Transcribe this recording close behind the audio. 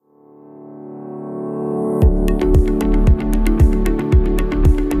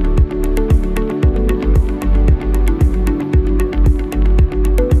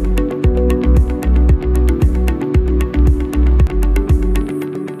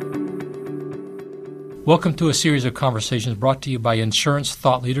Welcome to a series of conversations brought to you by Insurance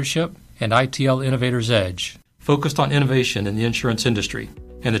Thought Leadership and ITL Innovators Edge, focused on innovation in the insurance industry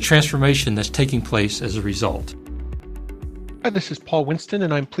and the transformation that's taking place as a result. Hi, this is Paul Winston,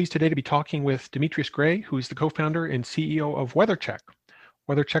 and I'm pleased today to be talking with Demetrius Gray, who's the co-founder and CEO of WeatherCheck.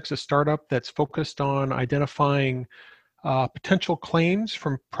 WeatherCheck's a startup that's focused on identifying potential claims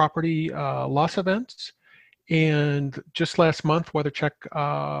from property loss events. And just last month,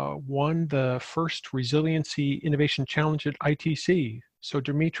 WeatherCheck won the first Resiliency Innovation Challenge at ITC. So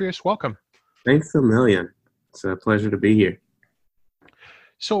Demetrius, welcome. Thanks a million. It's a pleasure to be here.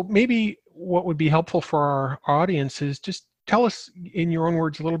 So maybe what would be helpful for our audience is just tell us in your own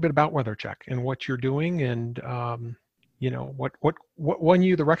words a little bit about WeatherCheck and what you're doing, and what won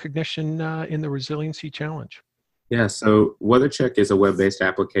you the recognition in the Resiliency Challenge. Yeah, so WeatherCheck is a web-based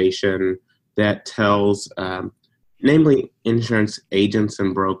application that tells, namely insurance agents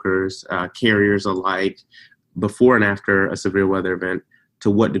and brokers, carriers alike, before and after a severe weather event,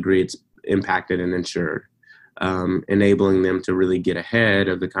 to what degree it's impacted an insured, enabling them to really get ahead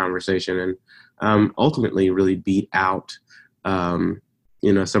of the conversation and ultimately really beat out, some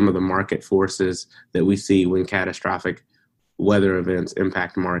of the market forces that we see when catastrophic weather events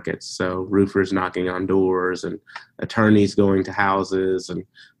impact markets. So roofers knocking on doors and attorneys going to houses and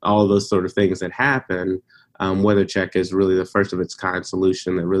all of those sort of things that happen. WeatherCheck is really the first of its kind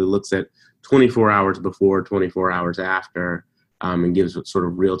solution that really looks at 24 hours before, 24 hours after, and gives sort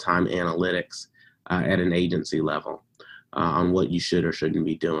of real-time analytics at an agency level on what you should or shouldn't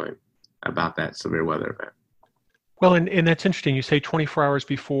be doing about that severe weather event. Well, and that's interesting. You say 24 hours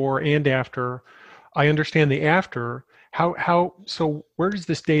before and after. I understand the after. So where does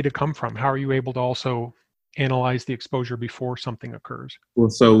this data come from? How are you able to also analyze the exposure before something occurs? Well,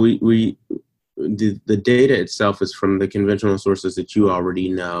 so the data itself is from the conventional sources that you already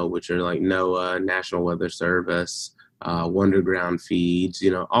know, which are like NOAA, National Weather Service, Wonderground feeds,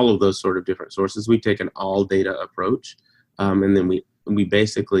 all of those sort of different sources. We take an all data approach, and then we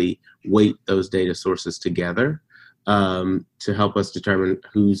basically weight those data sources together to help us determine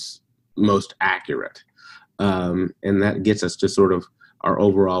who's most accurate. And that gets us to sort of our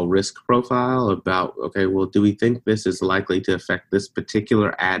overall risk profile about, okay, well, do we think this is likely to affect this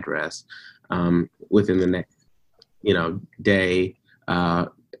particular address within the next, day,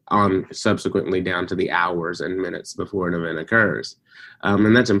 on subsequently down to the hours and minutes before an event occurs.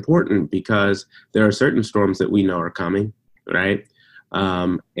 And that's important because there are certain storms that we know are coming, right?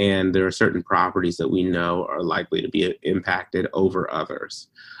 And there are certain properties that we know are likely to be impacted over others.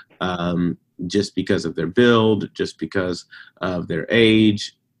 Just because of their build, just because of their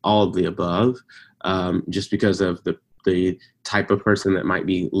age, all of the above, just because of the type of person that might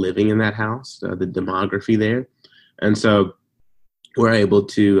be living in that house, the demography there. And so we're able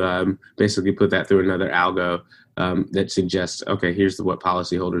to basically put that through another algo that suggests, okay, here's what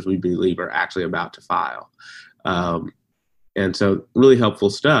policyholders we believe are actually about to file. And so really helpful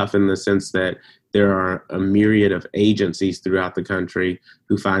stuff in the sense that there are a myriad of agencies throughout the country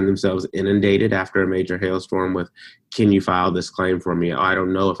who find themselves inundated after a major hailstorm with, can you file this claim for me? Oh, I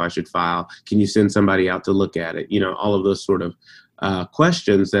don't know if I should file. Can you send somebody out to look at it? All of those sort of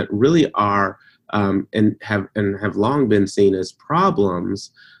questions that really are and have long been seen as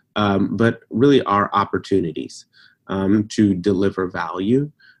problems, but really are opportunities to deliver value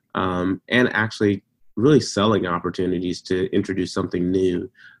and actually really selling opportunities to introduce something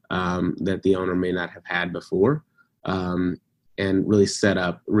new that the owner may not have had before, and really set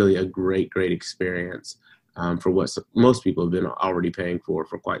up really a great experience for what most people have been already paying for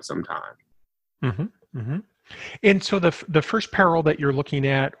quite some time. Mm-hmm, mm-hmm. And so the first peril that you're looking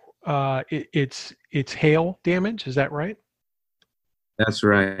at, it's hail damage, is that right? That's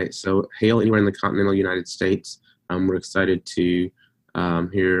right. So hail anywhere in the continental United States. We're excited to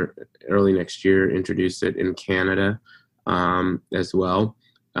here early next year introduce it in Canada as well.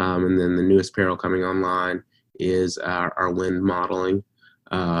 And then the newest peril coming online is our wind modeling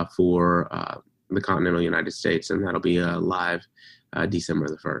for the continental United States, and that'll be live December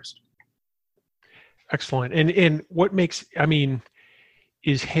the 1st. Excellent. And what makes,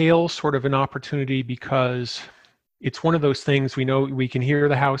 is hail sort of an opportunity because it's one of those things we know we can hear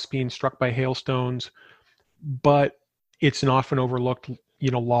the house being struck by hailstones, but it's an often overlooked,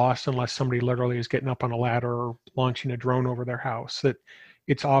 loss unless somebody literally is getting up on a ladder or launching a drone over their house. That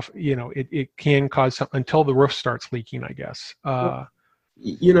it's off, it can cause something until the roof starts leaking, I guess.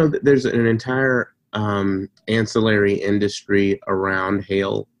 There's an entire ancillary industry around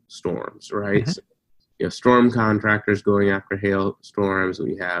hail storms, right? Mm-hmm. So you have storm contractors going after hail storms.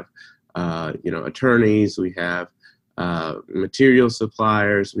 We have, attorneys. We have material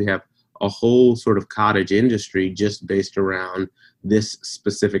suppliers. We have a whole sort of cottage industry just based around this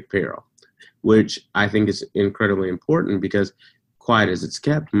specific peril, which I think is incredibly important because quiet as it's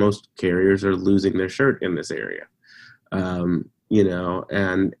kept, most carriers are losing their shirt in this area. And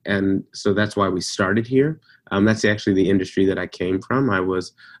so that's why we started here. That's actually the industry that I came from. I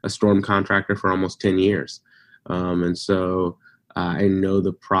was a storm contractor for almost 10 years. And so I know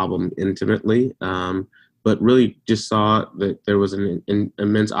the problem intimately, but really just saw that there was an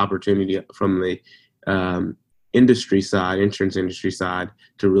immense opportunity from the industry side, insurance industry side,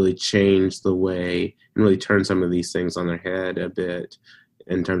 to really change the way and really turn some of these things on their head a bit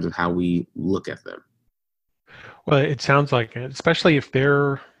in terms of how we look at them. Well, it sounds like it, especially if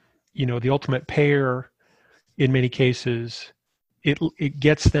they're, the ultimate payer in many cases, it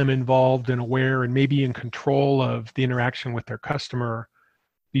gets them involved and aware and maybe in control of the interaction with their customer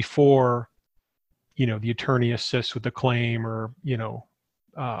before, the attorney assists with the claim or,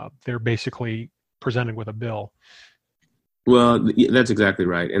 they're basically presented with a bill. Well, that's exactly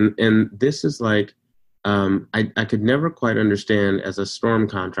right. And this is like, I could never quite understand as a storm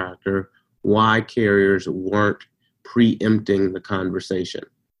contractor why carriers weren't preempting the conversation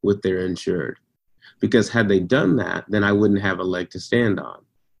with their insured. Because had they done that, then I wouldn't have a leg to stand on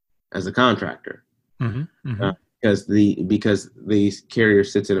as a contractor. Because the carrier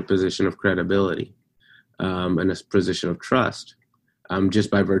sits in a position of credibility and a position of trust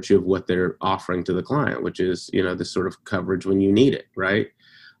just by virtue of what they're offering to the client, which is, this sort of coverage when you need it, right?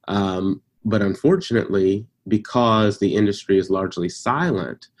 But unfortunately, because the industry is largely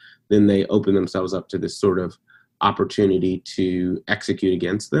silent, then they open themselves up to this sort of opportunity to execute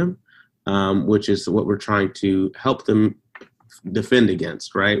against them, which is what we're trying to help them defend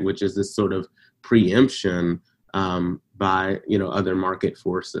against, right? Which is this sort of preemption by, other market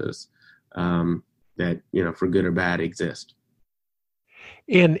forces that, for good or bad exist.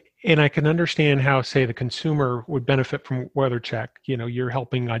 And I can understand how, say, the consumer would benefit from WeatherCheck. You're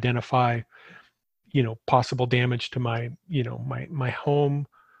helping identify, possible damage to my home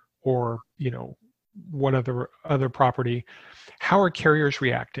or, what other property. How are carriers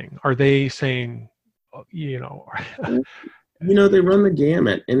reacting? Are they saying, they run the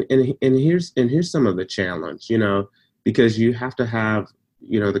gamut, and here's some of the challenge, because you have to have,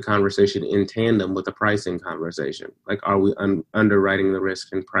 the conversation in tandem with the pricing conversation. Like, are we underwriting the risk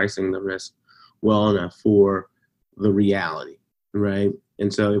and pricing the risk well enough for the reality, right?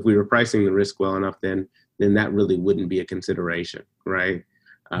 And so if we were pricing the risk well enough, then that really wouldn't be a consideration, right?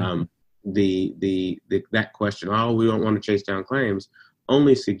 That question, we don't want to chase down claims,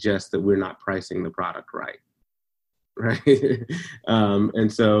 only suggests that we're not pricing the product right.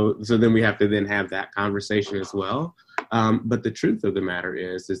 And so then we have to then have that conversation as well. But the truth of the matter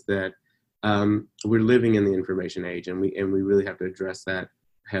is that we're living in the information age, and we really have to address that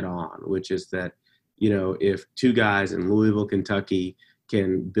head on, which is that, if two guys in Louisville, Kentucky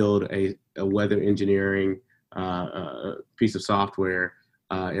can build a weather engineering piece of software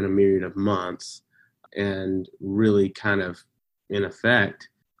in a myriad of months and really kind of, in effect,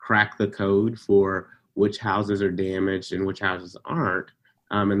 crack the code for which houses are damaged and which houses aren't.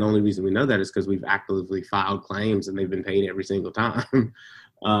 And the only reason we know that is because we've actively filed claims and they've been paid every single time.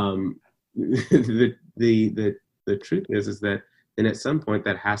 The truth is that then at some point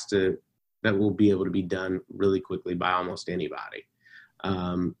that will be able to be done really quickly by almost anybody.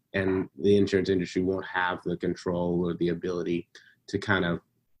 And the insurance industry won't have the control or the ability to kind of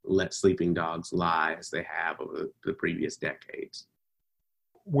let sleeping dogs lie as they have over the previous decades.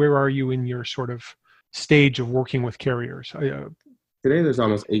 Where are you in your sort of stage of working with carriers? Today, there's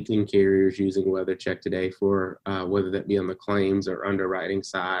almost 18 carriers using WeatherCheck today for whether that be on the claims or underwriting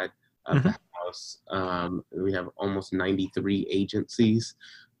side of the house. We have almost 93 agencies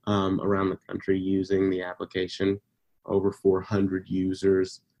around the country using the application, over 400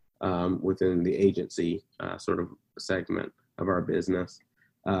 users within the agency sort of segment of our business,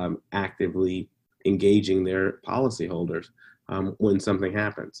 actively engaging their policyholders when something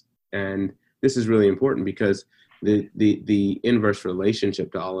happens. And this is really important because the inverse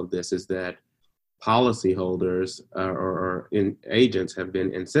relationship to all of this is that policyholders or agents have been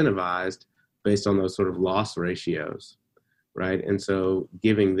incentivized based on those sort of loss ratios, right? And so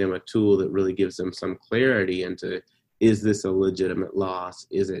giving them a tool that really gives them some clarity into, is this a legitimate loss?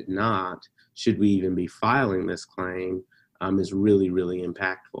 Is it not? Should we even be filing this claim? Is really, really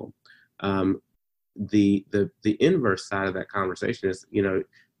impactful. The inverse side of that conversation is,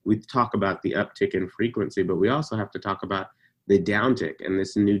 we talk about the uptick in frequency, but we also have to talk about the downtick and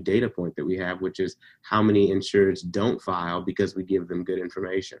this new data point that we have, which is how many insureds don't file because we give them good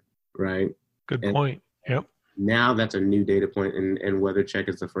information, right? Good point. Yep. Now that's a new data point, and WeatherCheck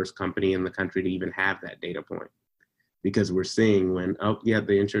is the first company in the country to even have that data point, because we're seeing when, oh yeah,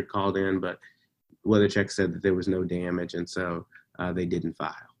 the insured called in, but WeatherCheck said that there was no damage, and so they didn't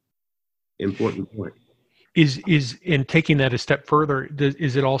file. Important point. Is in taking that a step further,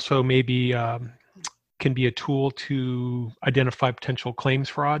 is it also maybe can be a tool to identify potential claims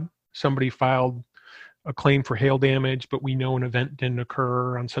fraud? Somebody filed a claim for hail damage, but we know an event didn't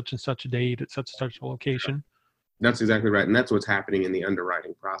occur on such and such a date at such and such a location. That's exactly right. And that's what's happening in the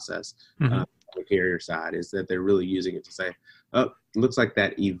underwriting process on the carrier side, is that they're really using it to say, oh, it looks like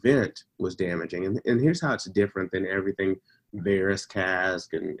that event was damaging. And here's how it's different than everything Verisk,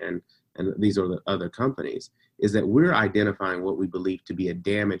 Kask, and these are the other companies, is that we're identifying what we believe to be a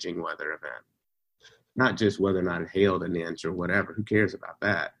damaging weather event. Not just whether or not it hailed an inch or whatever. Who cares about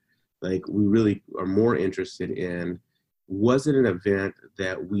that? Like, we really are more interested in, was it an event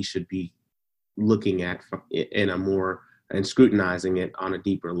that we should be looking at in a more, and scrutinizing it on a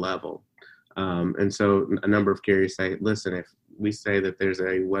deeper level? And so a number of carriers say, listen, if we say that there's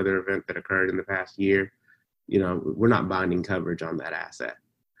a weather event that occurred in the past year, we're not binding coverage on that asset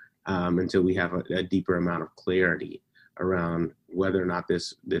until we have a deeper amount of clarity around whether or not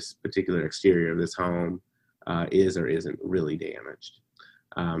this particular exterior of this home is or isn't really damaged.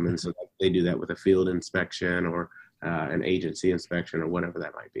 And so they do that with a field inspection or an agency inspection or whatever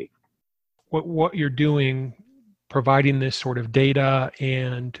that might be. What you're doing, providing this sort of data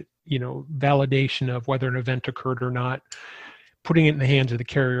and validation of whether an event occurred or not, putting it in the hands of the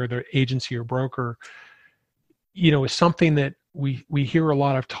carrier, the agency or broker, is something that we hear a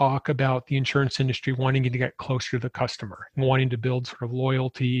lot of talk about the insurance industry wanting to get closer to the customer and wanting to build sort of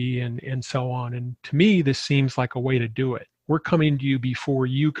loyalty and so on. And to me, this seems like a way to do it. We're coming to you before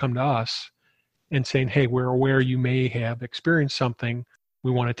you come to us and saying, hey, we're aware you may have experienced something.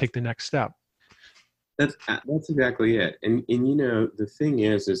 We want to take the next step. That's exactly it. And the thing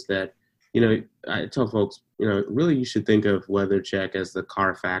is that, I tell folks, really you should think of WeatherCheck as the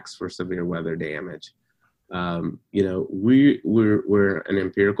Carfax for severe weather damage. We're an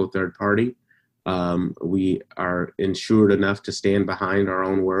empirical third party. We are insured enough to stand behind our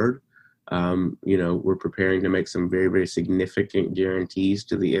own word. We're preparing to make some very, very significant guarantees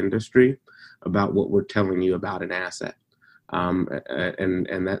to the industry about what we're telling you about an asset. And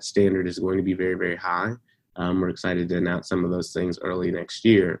that standard is going to be very, very high. We're excited to announce some of those things early next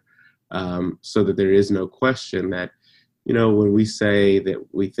year, so that there is no question that, when we say that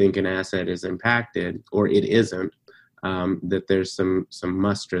we think an asset is impacted or it isn't, that there's some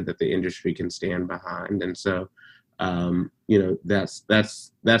muster that the industry can stand behind. And so, that's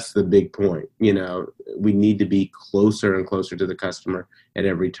the big point. We need to be closer and closer to the customer at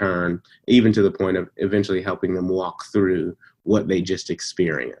every turn, even to the point of eventually helping them walk through what they just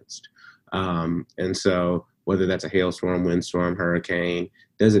experienced. And so whether that's a hailstorm, windstorm, hurricane,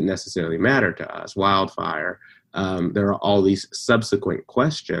 doesn't necessarily matter to us, wildfire. There are all these subsequent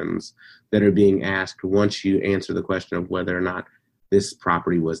questions that are being asked once you answer the question of whether or not this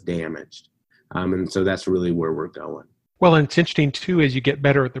property was damaged. And so that's really where we're going. Well, and it's interesting too, as you get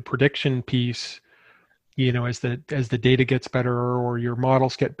better at the prediction piece, as the data gets better or your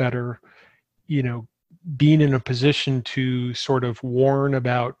models get better, being in a position to sort of warn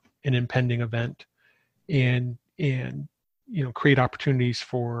about an impending event and create opportunities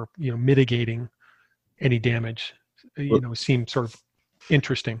for, mitigating any damage, seems sort of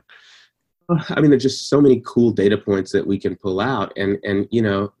interesting. I mean, there's just so many cool data points that we can pull out, and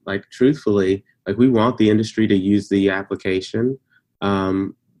truthfully, we want the industry to use the application,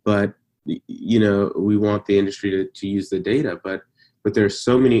 but we want the industry to use the data, but there's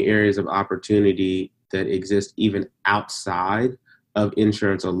so many areas of opportunity that exist even outside of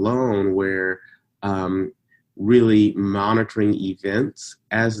insurance alone, where really monitoring events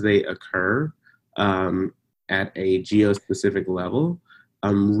as they occur at a geospecific level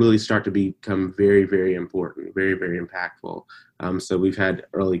really start to become very, very important, very, very impactful. So we've had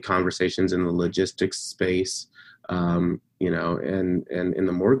early conversations in the logistics space, and in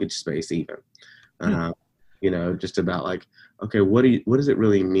the mortgage space even, just about okay, what does it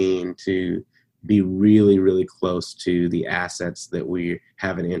really mean to be really, really close to the assets that we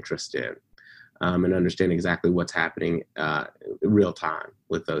have an interest in, and understand exactly what's happening real time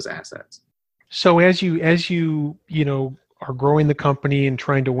with those assets. So as you are growing the company and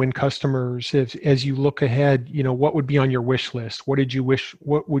trying to win customers, as you look ahead, what would be on your wish list? What would you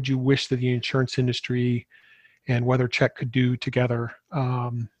wish that the insurance industry and WeatherCheck could do together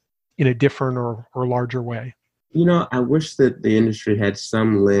in a different or larger way? I wish that the industry had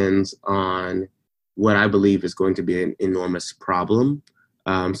some lens on what I believe is going to be an enormous problem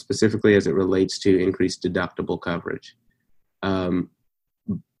specifically as it relates to increased deductible coverage.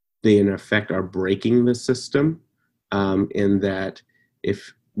 They, in effect, are breaking the system in that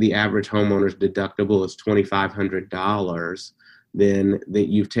if the average homeowner's deductible is $2,500, then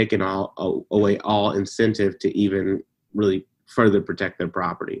you've taken away all incentive to even really further protect their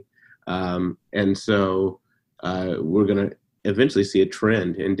property. And so we're going to eventually see a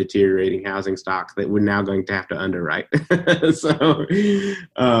trend in deteriorating housing stocks that we're now going to have to underwrite.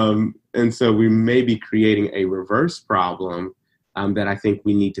 And so we may be creating a reverse problem that I think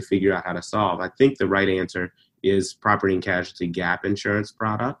we need to figure out how to solve. I think the right answer is property and casualty gap insurance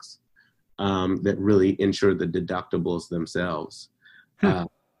products that really insure the deductibles themselves. I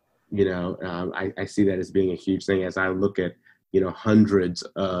see that as being a huge thing as I look at, hundreds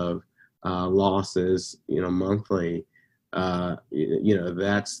of losses, monthly.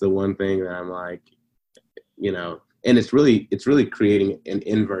 That's the one thing that I'm like, and it's really creating an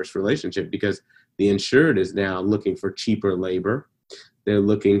inverse relationship because the insured is now looking for cheaper labor. They're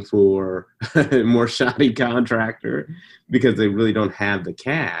looking for a more shoddy contractor because they really don't have the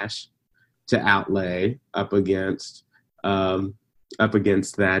cash to outlay up against that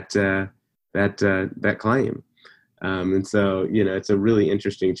claim. And so, it's a really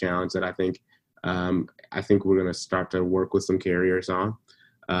interesting challenge that I think we're going to start to work with some carriers on,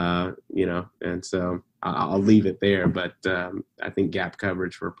 and so I'll leave it there. But I think gap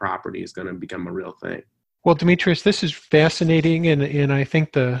coverage for property is going to become a real thing. Well, Demetrius, this is fascinating, and I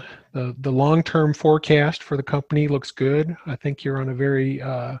think the long-term forecast for the company looks good. I think you're on a very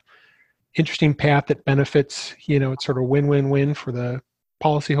interesting path that benefits, it's sort of win-win-win for the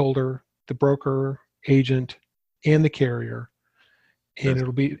policyholder, the broker, agent, and the carrier. And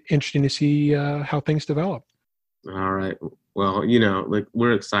it'll be interesting to see how things develop. All right. Well,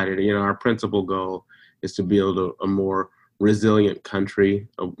 we're excited. Our principal goal is to build a more resilient country,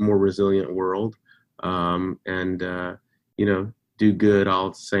 a more resilient world, and do good all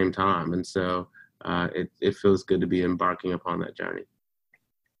at the same time. And so it feels good to be embarking upon that journey.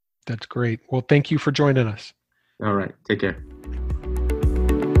 That's great. Well, thank you for joining us. All right. Take care.